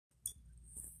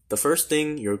The first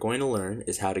thing you're going to learn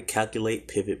is how to calculate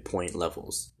pivot point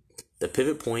levels. The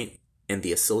pivot point and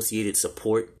the associated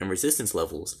support and resistance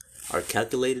levels are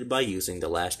calculated by using the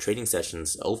last trading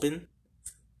session's open,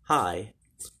 high,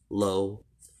 low,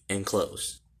 and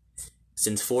close.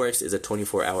 Since Forex is a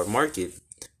 24-hour market,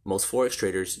 most Forex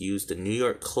traders use the New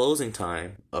York closing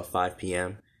time of 5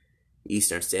 p.m.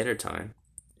 Eastern Standard Time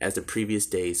as the previous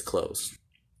day's close.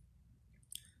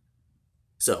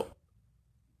 So,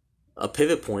 a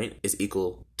pivot point is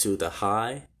equal to the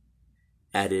high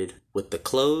added with the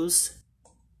close,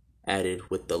 added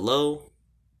with the low,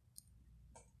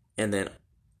 and then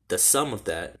the sum of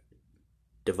that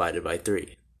divided by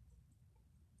 3.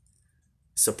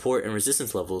 Support and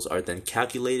resistance levels are then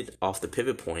calculated off the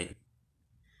pivot point,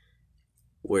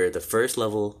 where the first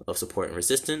level of support and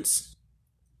resistance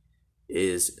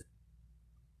is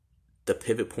the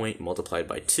pivot point multiplied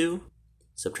by 2,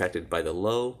 subtracted by the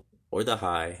low or the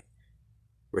high,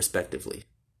 respectively.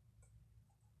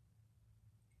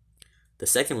 The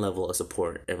second level of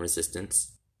support and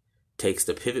resistance takes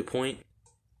the pivot point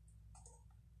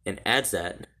and adds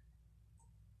that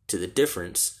to the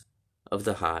difference of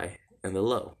the high and the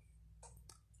low,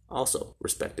 also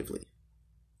respectively.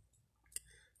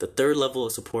 The third level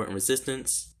of support and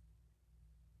resistance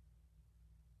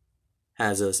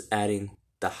has us adding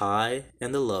the high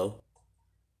and the low.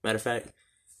 Matter of fact,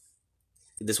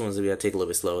 this one's we gotta take a little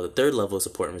bit slower. The third level of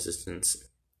support and resistance,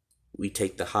 we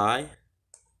take the high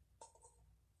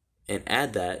and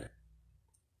add that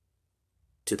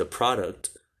to the product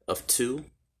of 2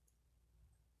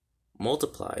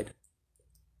 multiplied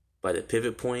by the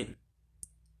pivot point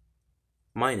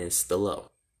minus the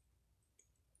low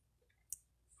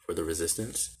for the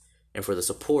resistance. And for the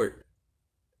support,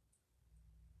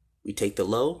 we take the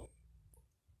low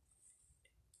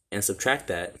and subtract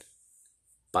that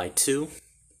by 2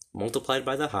 multiplied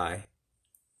by the high,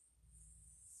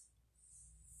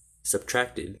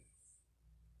 subtracted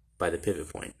by the pivot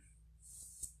point.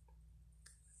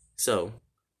 So,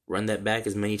 run that back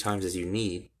as many times as you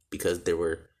need, because there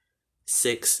were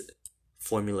 6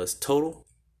 formulas total.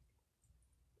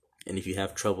 And if you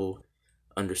have trouble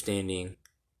understanding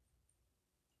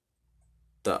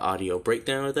the audio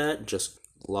breakdown of that, just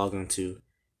log on to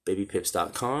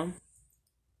babypips.com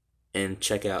and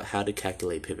check out how to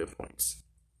calculate pivot points.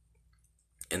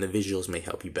 And the visuals may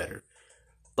help you better.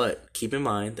 But keep in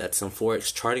mind that some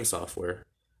Forex charting software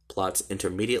plots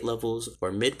intermediate levels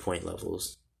or midpoint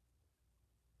levels.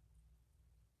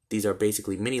 These are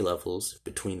basically mini levels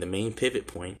between the main pivot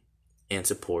point and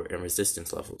support and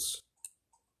resistance levels.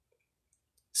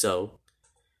 So,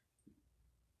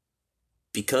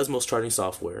 because most charting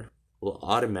software will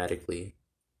automatically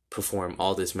perform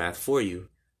all this math for you,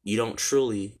 you don't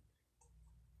truly,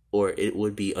 or it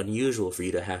would be unusual for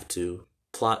you to have to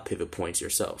plot pivot points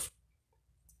yourself,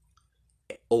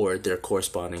 or their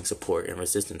corresponding support and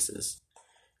resistances.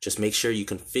 Just make sure you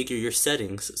configure your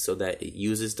settings so that it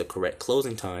uses the correct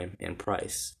closing time and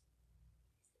price.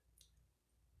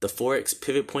 The Forex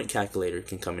pivot point calculator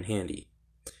can come in handy,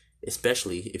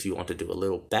 especially if you want to do a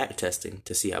little back testing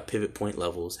to see how pivot point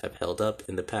levels have held up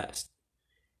in the past.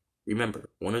 Remember,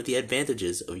 one of the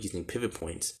advantages of using pivot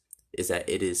points is that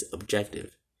it is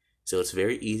objective, so it's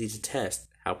very easy to test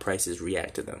how prices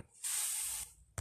react to them.